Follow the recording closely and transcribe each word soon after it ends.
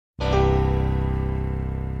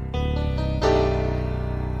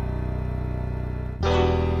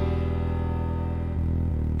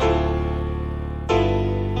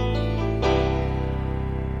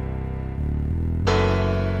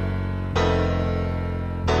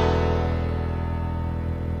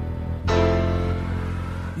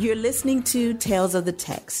You're listening to Tales of the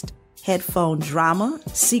Text, headphone drama,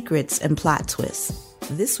 secrets, and plot twists.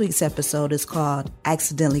 This week's episode is called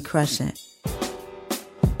Accidentally Crushing.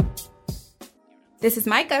 This is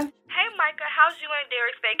Micah. Hey Micah, how's you and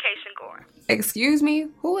Derek's vacation going? Excuse me,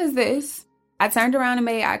 who is this? I turned around and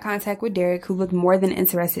made eye contact with Derek, who looked more than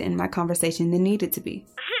interested in my conversation than needed to be.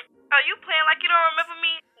 Are you playing like you don't remember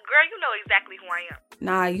me? Girl, you know exactly who I am.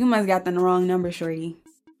 Nah, you must got the wrong number, shorty.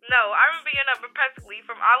 No, I remember your number perfectly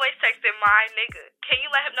from always texting my nigga. Can you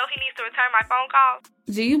let him know he needs to return my phone calls?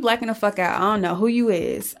 Gee, you blacking the fuck out. I don't know who you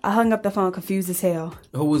is. I hung up the phone confused as hell.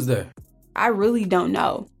 Who was that? I really don't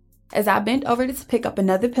know. As I bent over to pick up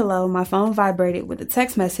another pillow, my phone vibrated with a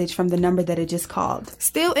text message from the number that it just called.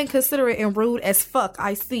 Still inconsiderate and rude as fuck,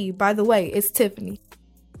 I see. By the way, it's Tiffany.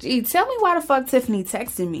 Gee, tell me why the fuck Tiffany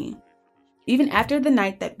texted me. Even after the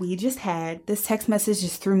night that we just had, this text message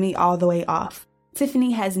just threw me all the way off.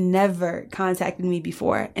 Tiffany has never contacted me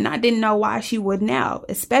before, and I didn't know why she would now,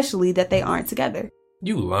 especially that they aren't together.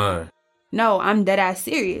 You lying. No, I'm deadass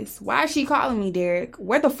serious. Why is she calling me, Derek?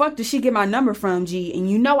 Where the fuck did she get my number from, G?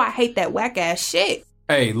 And you know I hate that whack-ass shit.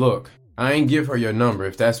 Hey, look, I ain't give her your number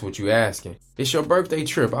if that's what you asking. It's your birthday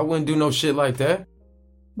trip. I wouldn't do no shit like that.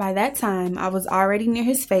 By that time, I was already near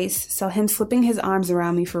his face, so him slipping his arms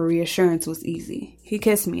around me for reassurance was easy. He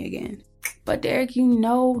kissed me again. But Derek, you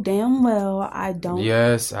know damn well I don't...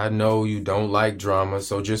 Yes, I know you don't like drama,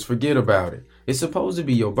 so just forget about it. It's supposed to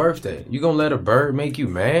be your birthday. You gonna let a bird make you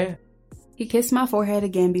mad? He kissed my forehead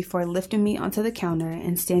again before lifting me onto the counter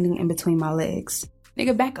and standing in between my legs.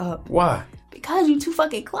 Nigga, back up. Why? Because you too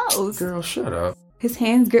fucking close. Girl, shut up. His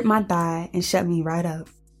hands gripped my thigh and shut me right up.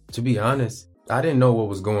 To be honest, I didn't know what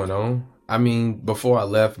was going on. I mean, before I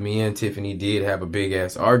left, me and Tiffany did have a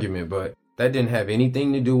big-ass argument, but that didn't have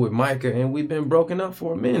anything to do with Micah, and we've been broken up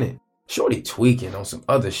for a minute. Shorty tweaking on some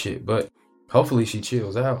other shit, but hopefully she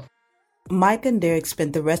chills out. Micah and Derek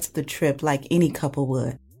spent the rest of the trip like any couple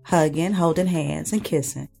would, hugging, holding hands, and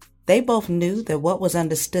kissing. They both knew that what was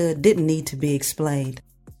understood didn't need to be explained.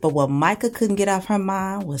 But what Micah couldn't get off her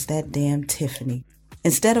mind was that damn Tiffany.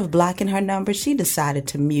 Instead of blocking her number, she decided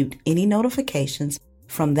to mute any notifications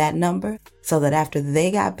from that number so that after they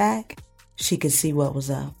got back, she could see what was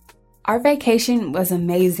up. Our vacation was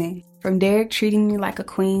amazing. From Derek treating me like a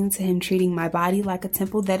queen to him treating my body like a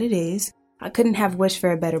temple that it is, I couldn't have wished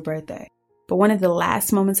for a better birthday. But one of the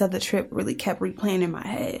last moments of the trip really kept replaying in my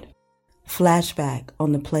head. Flashback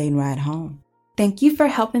on the plane ride home. Thank you for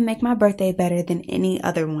helping make my birthday better than any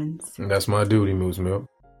other ones. That's my duty, Moose Milk.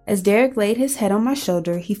 As Derek laid his head on my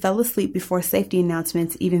shoulder, he fell asleep before safety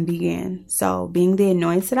announcements even began. So, being the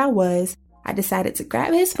annoyance that I was, I decided to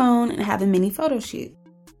grab his phone and have a mini photo shoot.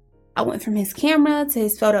 I went from his camera to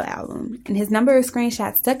his photo album, and his number of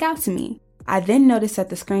screenshots stuck out to me. I then noticed that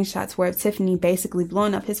the screenshots were of Tiffany basically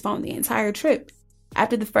blowing up his phone the entire trip.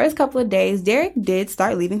 After the first couple of days, Derek did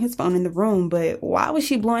start leaving his phone in the room, but why was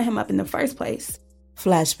she blowing him up in the first place?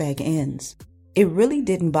 Flashback ends. It really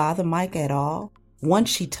didn't bother Micah at all once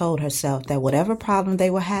she told herself that whatever problem they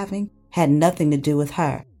were having had nothing to do with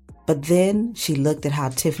her. But then she looked at how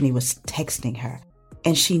Tiffany was texting her,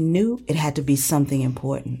 and she knew it had to be something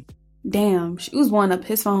important. Damn, she was blowing up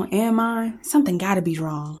his phone and mine. Something gotta be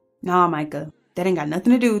wrong. Nah, Micah, that ain't got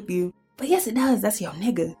nothing to do with you. But yes, it does. That's your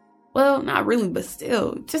nigga. Well, not really, but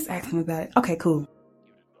still. Just ask him about it. Okay, cool.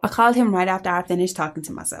 I called him right after I finished talking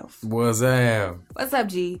to myself. What's up? What's up,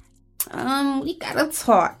 G? We gotta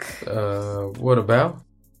talk. What about?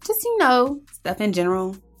 Just, stuff in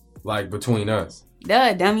general. Like between us?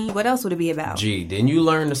 Duh, dummy. What else would it be about? Gee, didn't you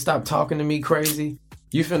learn to stop talking to me crazy?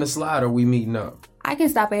 You finna slide or we meeting up? I can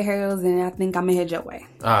stop at Harold's and I think I'm gonna head your way.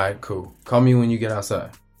 Alright, cool. Call me when you get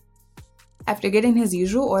outside. After getting his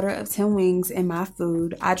usual order of 10 wings and my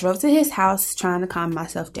food, I drove to his house trying to calm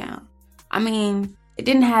myself down. I mean, it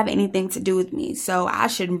didn't have anything to do with me, so I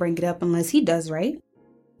shouldn't bring it up unless he does, right?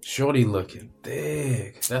 Shorty looking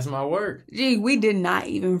thick. That's my work. Gee, we did not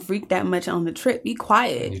even freak that much on the trip. Be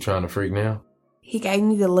quiet. You trying to freak now? He gave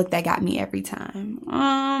me the look that got me every time.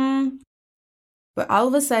 But all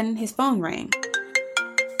of a sudden, his phone rang,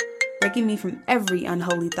 breaking me from every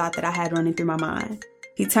unholy thought that I had running through my mind.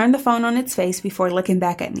 He turned the phone on its face before looking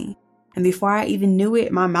back at me, and before I even knew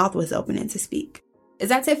it, my mouth was opening to speak. Is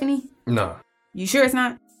that Tiffany? Nah. You sure it's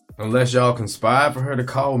not? Unless y'all conspired for her to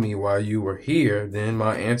call me while you were here, then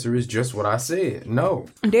my answer is just what I said. No.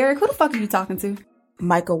 Derek, who the fuck are you talking to?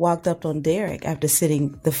 Micah walked up on Derek after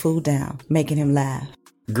sitting the food down, making him laugh.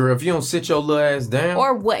 Girl, if you don't sit your little ass down...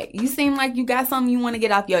 Or what? You seem like you got something you want to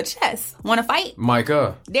get off your chest. Want to fight?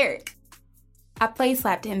 Micah. Derek. I play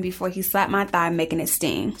slapped him before he slapped my thigh, making it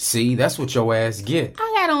sting. See, that's what your ass get.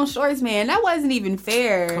 I had on shorts, man. That wasn't even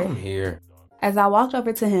fair. Come here. As I walked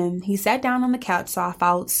over to him, he sat down on the couch, so I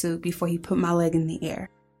followed suit before he put my leg in the air.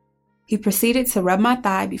 He proceeded to rub my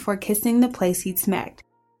thigh before kissing the place he'd smacked.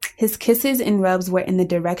 His kisses and rubs were in the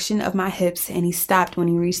direction of my hips, and he stopped when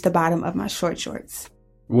he reached the bottom of my short shorts.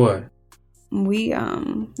 What?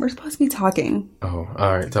 We're supposed to be talking. Oh,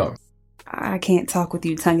 all right, talk. I can't talk with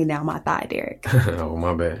you tonguing down my thigh, Derek. Oh,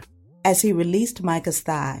 my bad. As he released Micah's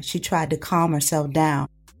thigh, she tried to calm herself down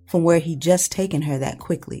from where he'd just taken her that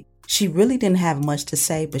quickly. She really didn't have much to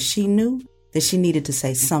say, but she knew that she needed to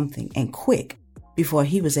say something, and quick, before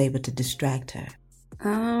he was able to distract her.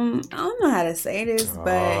 I don't know how to say this,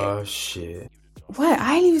 but... Oh, shit. What?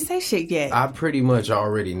 I ain't even say shit yet. I pretty much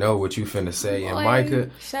already know what you finna say. And Boy, Micah,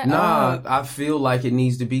 shut up. I feel like it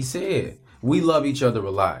needs to be said. We love each other a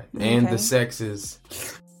lot. And the sex is...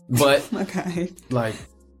 But, Okay. like,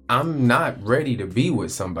 I'm not ready to be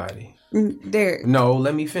with somebody. Derek. No,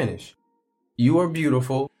 let me finish. You are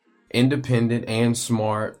beautiful, independent, and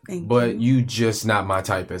smart, but you just not my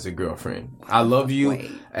type as a girlfriend. I love you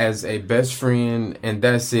as a best friend, and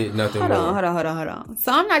that's it, nothing more. Hold on.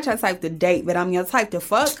 So I'm not your type to date, but I'm your type to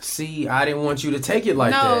fuck? See, I didn't want you to take it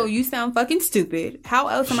like that. No, you sound fucking stupid. How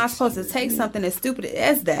else am I supposed to take something as stupid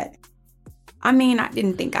as that? I mean, I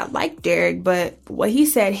didn't think I liked Derek, but what he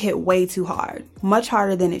said hit way too hard. Much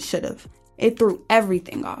harder than it should have. It threw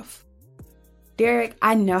everything off. Derek,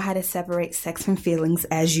 I know how to separate sex from feelings,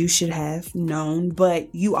 as you should have known,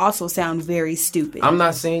 but you also sound very stupid. I'm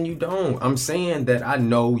not saying you don't. I'm saying that I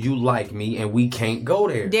know you like me and we can't go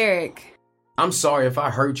there. Derek. I'm sorry if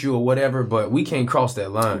I hurt you or whatever, but we can't cross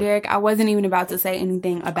that line. Derek, I wasn't even about to say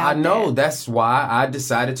anything about that. I know. That's why I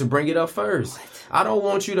decided to bring it up first. I don't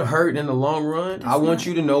want you to hurt in the long run. I want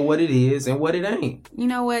you to know what it is and what it ain't. You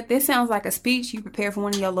know what? This sounds like a speech you prepare for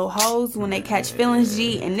one of your little hoes when they catch feelings,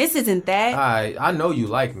 G, and this isn't that. I know you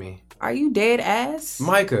like me. Are you dead ass?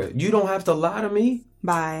 Micah, you don't have to lie to me.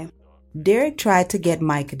 Bye. Derek tried to get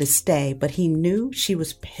Micah to stay, but he knew she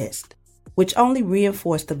was pissed, which only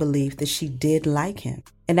reinforced the belief that she did like him.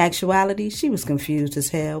 In actuality, she was confused as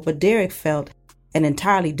hell, but Derek felt an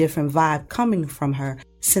entirely different vibe coming from her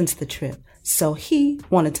since the trip. So he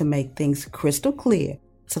wanted to make things crystal clear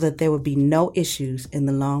so that there would be no issues in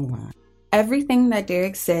the long run. Everything that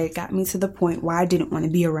Derek said got me to the point where I didn't want to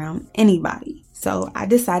be around anybody. So I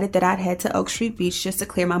decided that I'd head to Oak Street Beach just to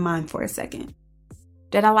clear my mind for a second.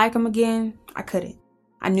 Did I like him again? I couldn't.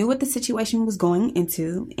 I knew what the situation was going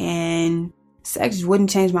into, and sex wouldn't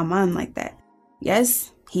change my mind like that.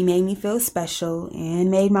 Yes, he made me feel special and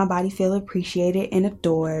made my body feel appreciated and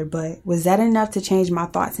adored, but was that enough to change my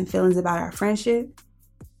thoughts and feelings about our friendship?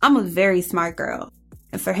 I'm a very smart girl,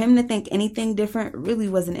 and for him to think anything different really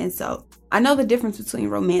was an insult. I know the difference between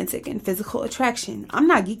romantic and physical attraction. I'm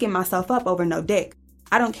not geeking myself up over no dick.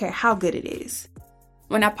 I don't care how good it is.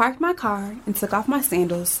 When I parked my car and took off my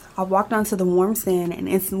sandals, I walked onto the warm sand and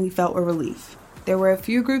instantly felt a relief. There were a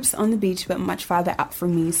few groups on the beach, but much farther out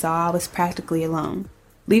from me, so I was practically alone.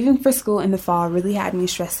 Leaving for school in the fall really had me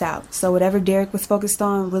stressed out, so whatever Derek was focused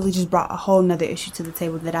on really just brought a whole nother issue to the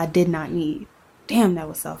table that I did not need. Damn, that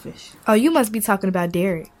was selfish. Oh, you must be talking about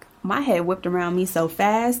Derek. My head whipped around me so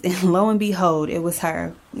fast, and lo and behold, it was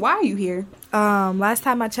her. Why are you here? Last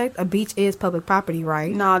time I checked, a beach is public property,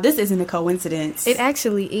 right? Nah, this isn't a coincidence. It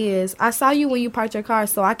actually is. I saw you when you parked your car,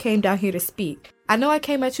 so I came down here to speak. I know I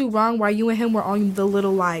came at you wrong while you and him were on the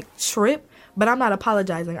little, trip, but I'm not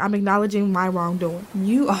apologizing. I'm acknowledging my wrongdoing.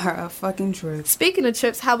 You are a fucking trip. Speaking of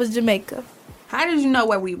trips, how was Jamaica? How did you know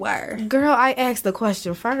where we were? Girl, I asked the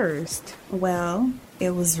question first. Well,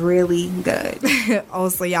 it was really good. Oh,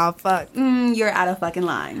 so y'all fucked. You're out of fucking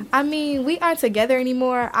line. I mean, we aren't together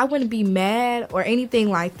anymore. I wouldn't be mad or anything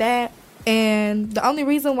like that. And the only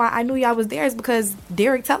reason why I knew y'all was there is because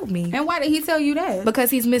Derek told me. And why did he tell you that? Because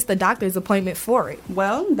he's missed the doctor's appointment for it.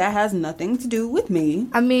 Well, that has nothing to do with me.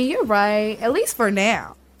 I mean, you're right. At least for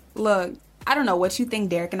now. Look, I don't know what you think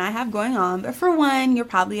Derek and I have going on, but for one, you're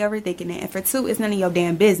probably overthinking it, and for two, it's none of your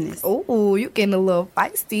damn business. Ooh, you getting a little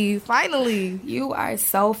feisty, finally. You are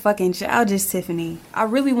so fucking childish, Tiffany. I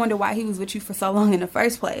really wonder why he was with you for so long in the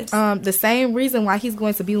first place. The same reason why he's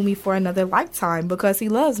going to be with me for another lifetime, because he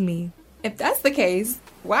loves me. If that's the case,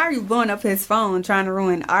 why are you blowing up his phone trying to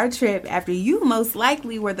ruin our trip after you most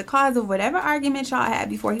likely were the cause of whatever argument y'all had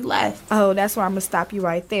before he left? Oh, that's where I'm gonna stop you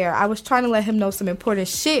right there. I was trying to let him know some important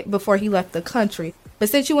shit before he left the country. But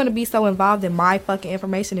since you want to be so involved in my fucking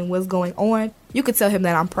information and what's going on, you could tell him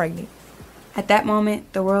that I'm pregnant. At that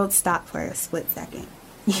moment, the world stopped for a split second.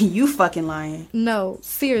 You fucking lying. No,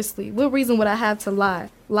 seriously, what reason would I have to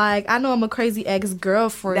lie? Like, I know I'm a crazy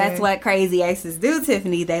ex-girlfriend. That's what crazy exes do,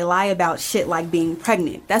 Tiffany. They lie about shit like being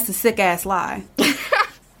pregnant. That's a sick-ass lie.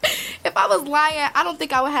 If I was lying, I don't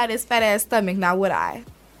think I would have this fat-ass stomach, now would I?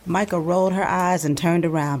 Micah rolled her eyes and turned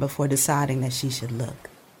around before deciding that she should look.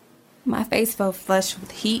 My face felt flushed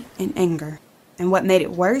with heat and anger. And what made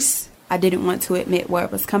it worse, I didn't want to admit where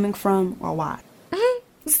it was coming from or why.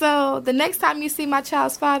 So, the next time you see my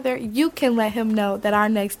child's father, you can let him know that our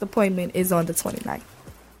next appointment is on the 29th.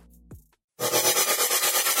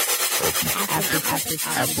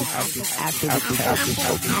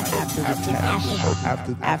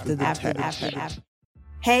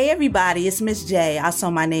 Hey everybody, it's Miss J. Also,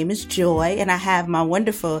 my name is Joy, and I have my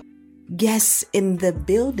wonderful guests in the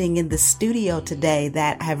building, in the studio today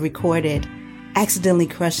that I have recorded Accidentally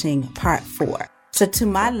Crushing Part 4. So to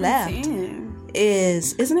my left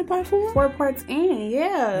isn't it Part 4? 4 parts in,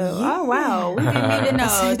 yeah. Oh, wow. We didn't need to know.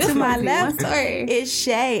 So This to my must be left one story. is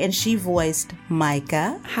Shay, and she voiced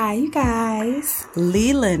Micah. Hi, you guys.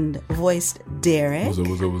 Leland voiced Derek. What's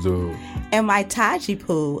up? And my Taji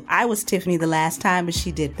Poo, I was Tiffany the last time, but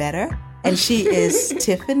she did better. And she is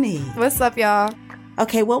Tiffany. What's up, y'all?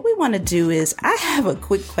 Okay, what we want to do is, I have a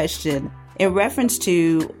quick question in reference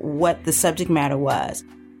to what the subject matter was.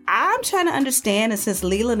 I'm trying to understand, and since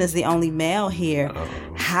Leland is the only male here,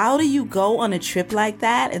 how do you go on a trip like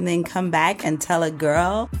that and then come back and tell a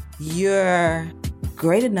girl you're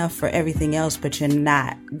great enough for everything else, but you're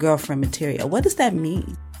not girlfriend material? What does that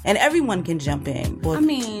mean? And everyone can jump in, both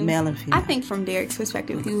male and female. I think from Derek's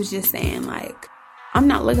perspective, he was just saying, like, I'm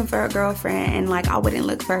not looking for a girlfriend, and, like, I wouldn't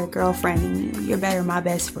look for a girlfriend in you. You're better my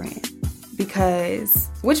best friend. Because,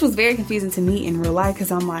 which was very confusing to me in real life,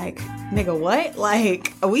 because I'm like, nigga, what?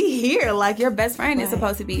 Like, we here. Like, your best friend is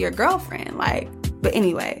supposed to be your girlfriend. Like, but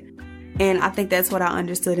anyway. And I think that's what I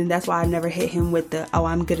understood, and that's why I never hit him with the, oh,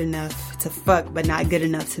 I'm good enough to fuck, but not good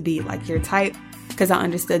enough to be, like, your type. Because I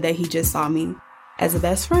understood that he just saw me as a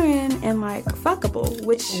best friend and, like, fuckable,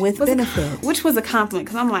 which with was benefits. which was a compliment,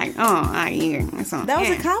 because I'm like, oh, yeah. That was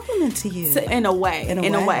a compliment to you. So, in a way.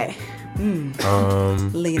 In a way.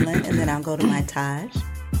 Leland, and then I'll go to my Taj.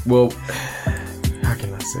 Well, how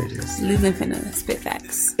can I say this? Leland finna spit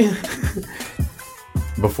facts.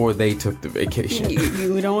 Before they took the vacation.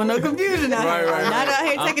 You don't want no confusion now. Right. I'm not out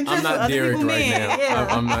here taking trips I'm not with other Derek people right men. now. Yeah.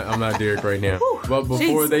 I'm not Derek right now. But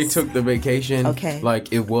before they took the vacation,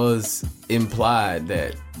 like, it was implied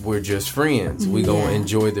that we're just friends. We gonna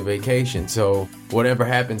enjoy the vacation. So whatever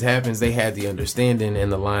happens. They had the understanding,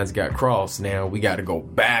 and the lines got crossed. Now we got to go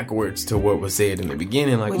backwards to what was said in the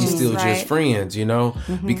beginning. Like, we still just friends, you know,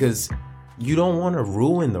 because you don't want to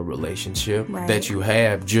ruin the relationship that you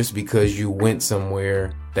have just because you went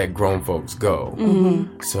somewhere that grown folks go.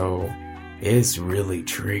 So it's really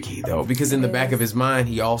tricky, though, because in the back of his mind,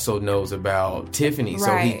 he also knows about Tiffany,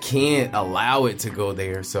 so he can't allow it to go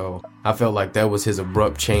there. So I felt like that was his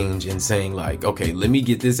abrupt change in saying, like, okay, let me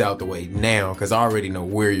get this out the way now, because I already know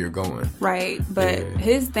where you're going. Right, but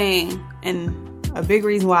his thing, and a big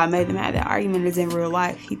reason why I made them have that argument is in real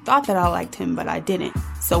life, he thought that I liked him, but I didn't.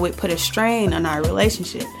 So it put a strain on our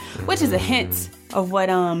relationship, which is a hint of what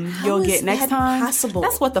you'll get next time. Possible?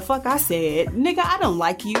 That's what the fuck I said. Nigga, I don't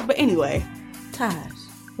like you. But anyway. Taj,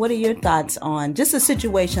 what are your thoughts on just a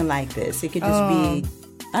situation like this? It could just be,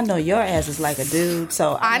 I know your ass is like a dude,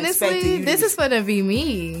 so I'm honestly, this is gonna be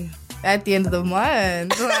me at the end of the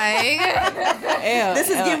month. Like, this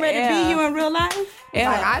is getting ready to be you in real life? Like,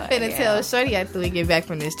 I finna tell Shorty after we get back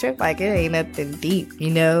from this trip, like, it ain't nothing deep, you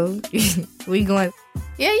know? We going,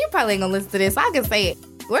 you probably ain't gonna listen to this, so I can say it.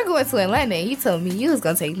 We're going to Atlanta, and you told me you was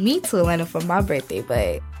gonna take me to Atlanta for my birthday,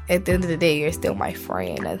 but at the end of the day, you're still my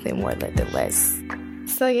friend, nothing more, nothing less.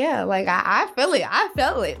 So yeah, like, I feel it. I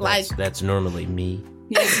felt it. Like, that's normally me.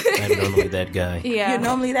 I'm normally that guy. Yeah. You're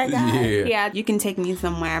normally that guy? Yeah, you can take me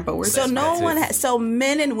somewhere, but we're so so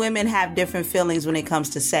men and women have different feelings when it comes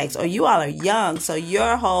to sex, or you all are young, so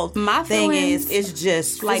your whole thing is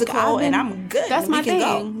just like physical, and I'm good. That's my thing.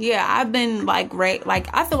 Go. Yeah, I've been like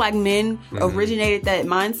I feel like men originated that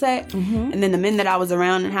mindset, and then the men that I was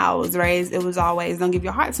around and how I was raised, it was always don't give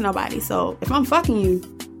your heart to nobody. So if I'm fucking you,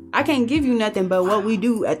 I can't give you nothing but what we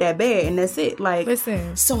do at that bed, and that's it. Like,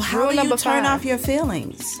 listen. So how do you turn off your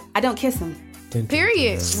feelings? I don't kiss him.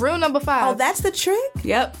 Period. Rule number 5. Oh, that's the trick?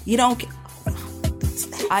 Yep. You don't.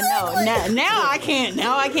 I know. Now I can't.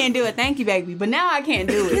 Now I can't do it. Thank you, baby. But now I can't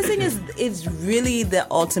do it. Kissing is really the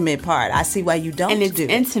ultimate part. I see why you don't and it's do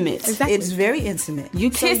it. Intimate. Exactly. It's very intimate. You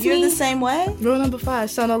kiss so you're me the same way? Rule number 5.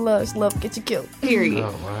 Show no love. Love get you killed. Period.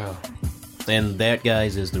 Oh, wow. And that,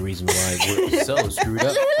 guys, is the reason why we're so screwed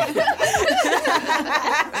up.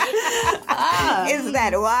 Is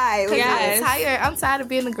that why? Yes. I'm tired of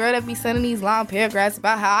being the girl that be sending these long paragraphs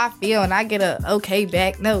about how I feel and I get a okay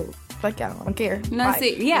back. No, fuck y'all, I don't care. No, Like,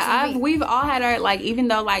 see, yeah, we've all had our, like, even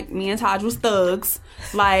though, like, me and Taj was thugs,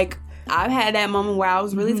 like, I've had that moment where I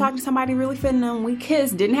was really talking to somebody, really feeling them. We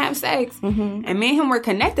kissed, didn't have sex, and me and him were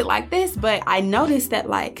connected like this, but I noticed that,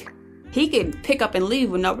 like, he could pick up and leave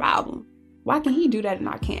with no problem. Why can he do that and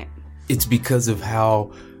I can't? It's because of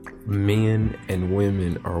how men and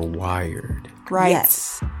women are wired. Right.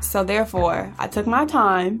 Yes. So therefore, I took my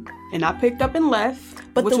time and I picked up and left,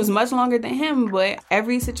 which was much longer than him. But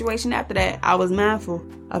every situation after that, I was mindful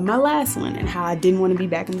of my last one and how I didn't want to be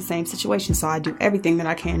back in the same situation. So I do everything that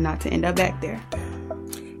I can not to end up back there.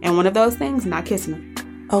 And one of those things, not kissing him.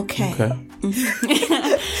 Okay. I'm just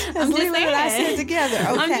saying. Together.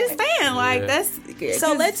 Okay. I'm just saying, like, that's...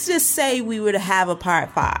 So let's just say we were to have a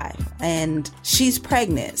part 5 and she's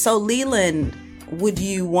pregnant. So Leland, would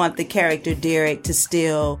you want the character Derek to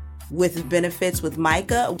still with benefits with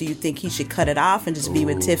Micah? Do you think he should cut it off and just be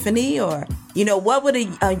with Tiffany? Or, you know, what would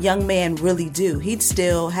a young man really do? He'd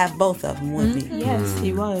still have both of them, wouldn't he? Yes,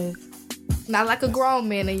 he was. Not like a grown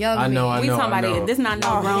man, a young man. We talking about it. This not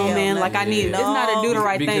no grown man. Like, I need. This not a do the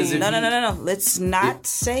right thing. No. Let's not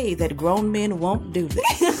say that grown men won't do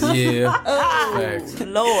this. Yeah. Facts.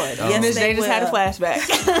 Lord. Yes, they just had a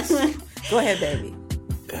flashback. Go ahead, baby.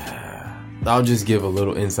 I'll just give a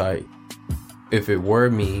little insight. If it were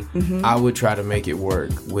me, I would try to make it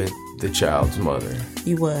work with the child's mother.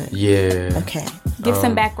 You would? Yeah. Okay. Give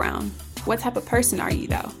some background. What type of person are you,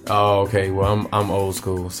 though? Oh, okay. Well, I'm old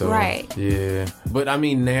school, so right. Yeah. But I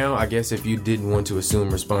mean, now I guess if you didn't want to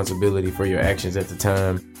assume responsibility for your actions at the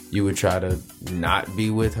time, you would try to not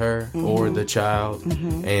be with her or the child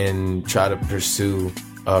and try to pursue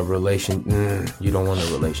a relation. You don't want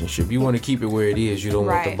a relationship. You want to keep it where it is. You don't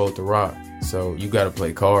want the boat to rock. So you got to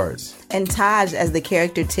play cards. And Taj, as the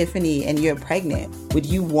character Tiffany, and you're pregnant, would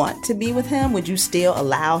you want to be with him? Would you still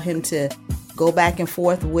allow him to go back and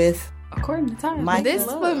forth with? According to time. This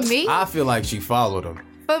for me. I feel like she followed him.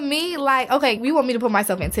 For me, like, okay, you want me to put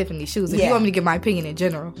myself in Tiffany's shoes. If you want me to give my opinion in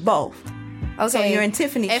general. Both. Okay. So you're in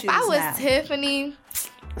Tiffany's shoes If I was now. Tiffany,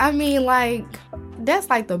 I mean, like, that's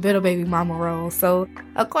like the bitter baby mama role. So,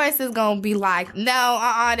 of course, it's going to be like,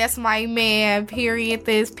 no, that's my man, period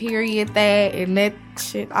this, period that, and that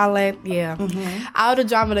shit, all that, all the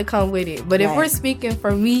drama to come with it. But if we're speaking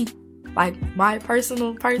for me, like, my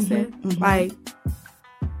personal person, like,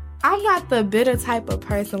 I'm not the bitter type of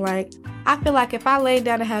person. Like, I feel like if I laid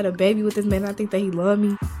down and had a baby with this man and I think that he loved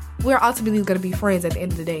me, we're ultimately going to be friends at the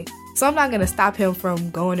end of the day. So I'm not going to stop him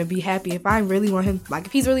from going to be happy. If I really want him, like,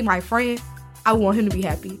 if he's really my friend, I want him to be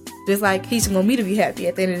happy. Just like he's want me to be happy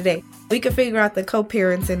at the end of the day. We can figure out the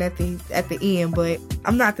co-parenting at the end, but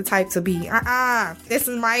I'm not the type to be, this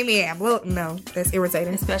is my man. Well, no, that's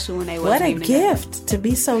irritating. Especially when they were What a gift to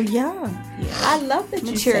be so young. Yeah. I love that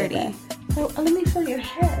you said that. So, let me feel your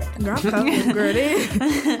head. Girl,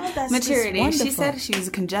 maturity. She said she was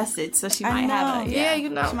congested, so she might have a you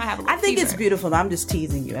know. She might have a I think it's beautiful. I'm just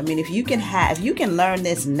teasing you. I mean, if you can learn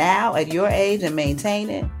this now at your age and maintain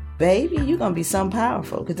it, baby, you're gonna be some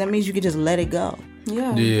powerful because that means you can just let it go.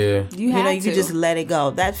 Yeah. Yeah. You can just let it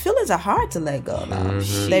go. That feelings are hard to let go.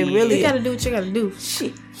 They really. You gotta do what you gotta do.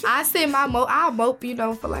 Shit. I send I'll mope,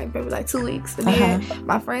 for like maybe like 2 weeks. And then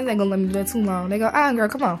my friends ain't gonna let me do that too long. They go, girl,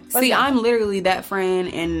 come on. See, I'm literally that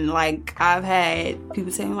friend, and like I've had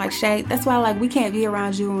people say, like, Shay, that's why like we can't be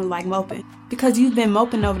around you when we're like moping. Because you've been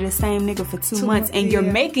moping over the same nigga for 2 months and you're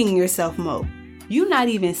making yourself mope. You're not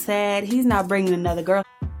even sad. He's not bringing another girl.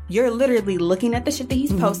 You're literally looking at the shit that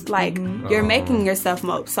he's posted. Like, you're making yourself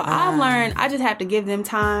mope. So I've learned, I just have to give them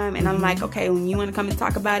time. And I'm like, okay, when you want to come and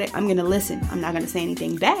talk about it, I'm going to listen. I'm not going to say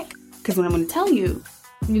anything back. Because when I'm going to tell you,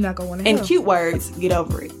 you're not going to want to in cute words, get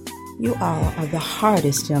over it. You all are the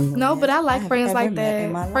hardest young woman. No, but I like friends like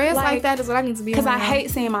that. Friends like that is what I need to be. Because I hate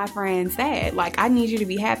seeing my friends sad. Like, I need you to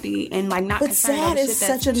be happy and like not. But sad is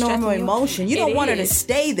such a normal emotion. You don't want her to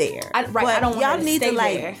stay there. I don't want her to stay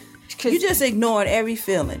there. You just ignored every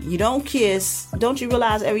feeling. You don't kiss. Don't you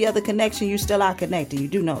realize every other connection you still are connected? You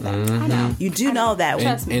do know that. I know. You do know that.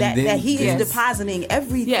 Trust me. That he is depositing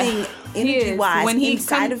everything energy-wise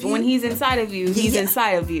inside of you. When he's inside of you, he's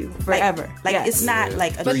inside of you forever. Like it's not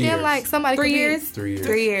like a But then like somebody 3 years? 3 years.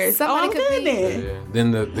 3 years. Somebody could be. Yeah.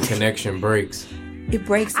 Then the connection breaks. It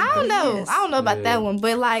breaks. I don't know about that one,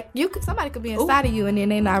 but like somebody could be inside of you and then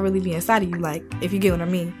they not really be inside of you. Like, if you get what I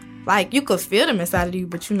mean. Like, you could feel them inside of you,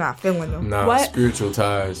 but you're not feeling them. Nah, spiritual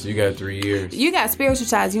ties. You got 3 years. You got spiritual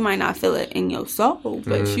ties. You might not feel it in your soul,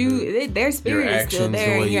 but their spirit is still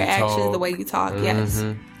there. And your actions, the way you talk. Yes.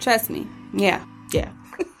 Trust me. Yeah.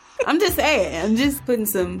 I'm just saying. I'm just putting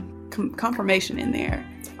some confirmation in there.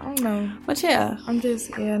 I don't know. But yeah. I think I'm just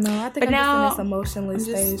in this emotionless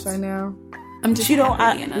stage right now. I'm just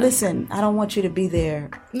listen, I don't want you to be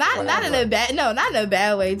there. Not in a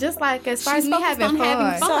bad way. Just like as far as me having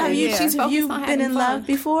fun. So have you been in love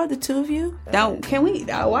before, the two of you?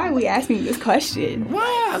 Why are we asking this question?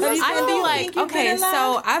 Why? I'd be like, okay,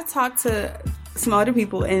 so I've talked to some other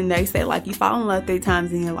people and they say like you fall in love 3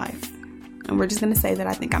 times in your life. And we're just going to say that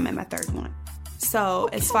I think I'm at my 3rd one. So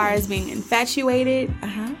as far as being infatuated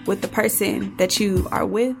with the person that you are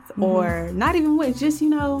with or not even with, just,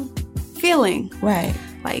 feeling. Right.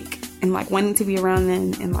 And wanting to be around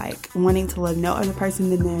them and wanting to love no other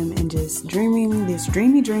person than them and just dreaming this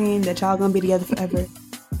dreamy dream that y'all gonna be together forever.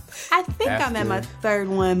 I think I'm at my 3rd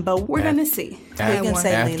one, but we're gonna see.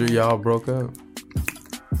 After y'all broke up?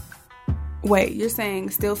 Wait, you're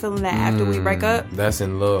saying still feeling that after we break up? That's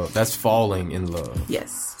in love. That's falling in love.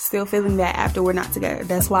 Yes. Still feeling that after we're not together.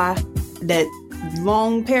 That's why that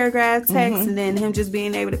long paragraph text and then him just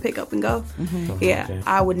being able to pick up and go. Yeah, okay.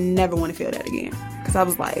 I would never want to feel that again. Because I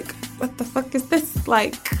was like, what the fuck is this?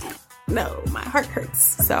 No, my heart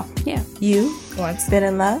hurts. So, yeah. You? Once. Been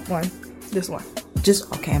in love? One. Just one.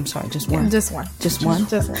 Okay, I'm sorry. Just one. Yeah, just one. Just one?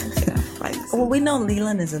 Just one. Yeah. Well, we know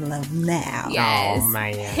Leland is in love now. Yes. Oh,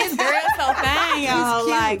 man. His girl's so fine, y'all.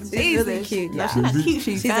 She's really cute. Yeah. She's cute.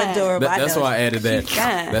 She's adorable. That's why I added that.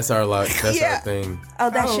 That's our our thing.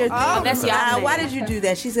 Oh, that's your thing. Oh, that's y'all thing. Why did you do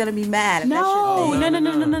that? She's going to be mad. No.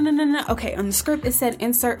 Okay, on the script it said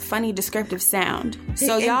insert funny descriptive sound.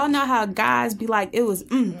 So y'all know how guys be like, it was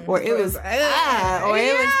or it was or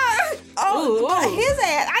it was his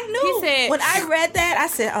ass. I knew. He said, when I read that, I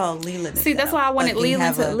said, oh, Leland. See, that's why I wanted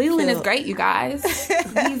Leland to. Leland is great, you guys.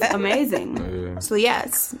 He's amazing. Yeah. So,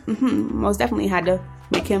 yes. Most definitely had to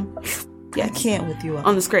make him. Yeah, I can't with you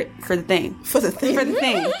on the script for the thing. For the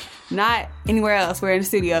thing. Not anywhere else. We're in the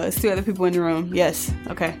studio. It's 2 other people in the room. Yes.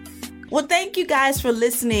 Okay. Well, thank you guys for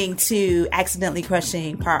listening to Accidentally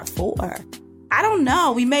Crushing Part 4. I don't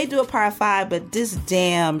know. We may do a Part 5, but this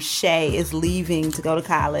damn Shay is leaving to go to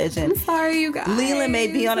college. And I'm sorry, you guys. Leland may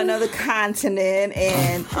be on another continent.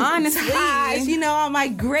 And honestly, on my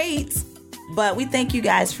greats. But we thank you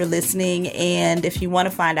guys for listening. And if you want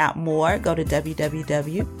to find out more, go to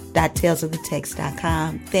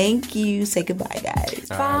www.talesofthetext.com. Thank you. Say goodbye, guys.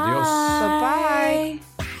 Bye. Bye-bye.